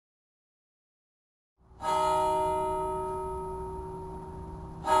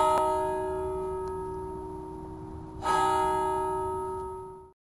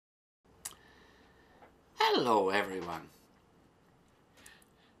Hello everyone.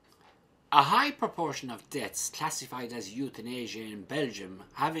 A high proportion of deaths classified as euthanasia in Belgium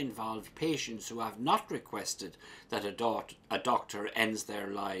have involved patients who have not requested that a doctor ends their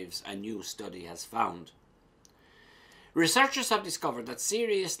lives, a new study has found. Researchers have discovered that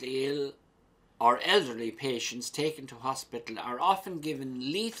seriously ill or elderly patients taken to hospital are often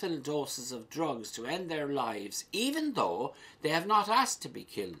given lethal doses of drugs to end their lives, even though they have not asked to be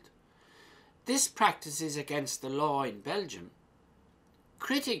killed. This practice is against the law in Belgium.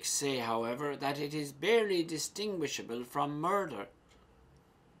 Critics say, however, that it is barely distinguishable from murder.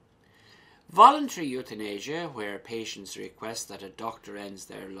 Voluntary euthanasia, where patients request that a doctor ends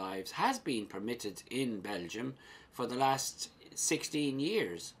their lives, has been permitted in Belgium for the last 16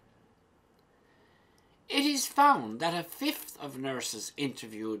 years. It is found that a fifth of nurses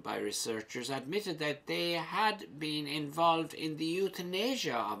interviewed by researchers admitted that they had been involved in the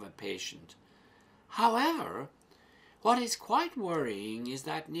euthanasia of a patient. However, what is quite worrying is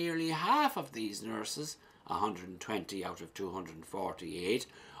that nearly half of these nurses, 120 out of 248,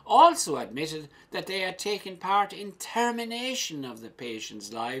 also admitted that they had taken part in termination of the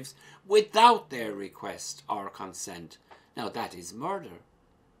patient's lives without their request or consent. Now that is murder.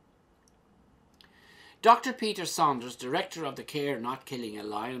 Dr. Peter Saunders, director of the Care Not Killing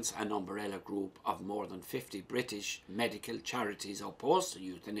Alliance, an umbrella group of more than 50 British medical charities opposed to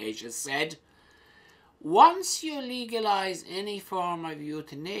euthanasia, said, "Once you legalise any form of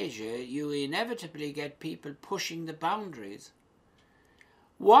euthanasia, you inevitably get people pushing the boundaries.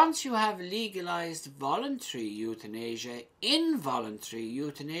 Once you have legalised voluntary euthanasia, involuntary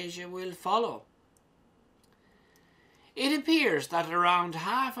euthanasia will follow." It appears that around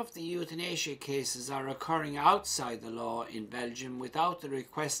half of the euthanasia cases are occurring outside the law in Belgium without the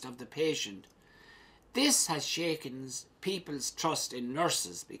request of the patient. This has shaken people's trust in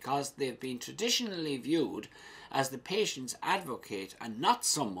nurses because they've been traditionally viewed as the patient's advocate and not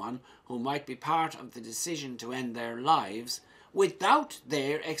someone who might be part of the decision to end their lives without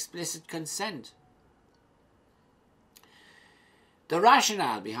their explicit consent. The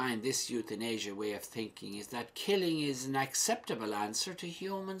rationale behind this euthanasia way of thinking is that killing is an acceptable answer to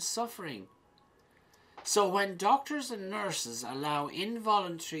human suffering. So when doctors and nurses allow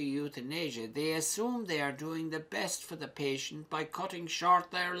involuntary euthanasia, they assume they are doing the best for the patient by cutting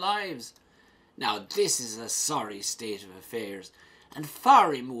short their lives. Now this is a sorry state of affairs and far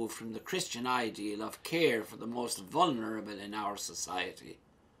removed from the Christian ideal of care for the most vulnerable in our society.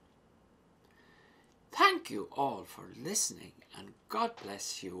 Thank you all for listening, and God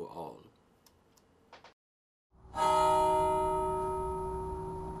bless you all.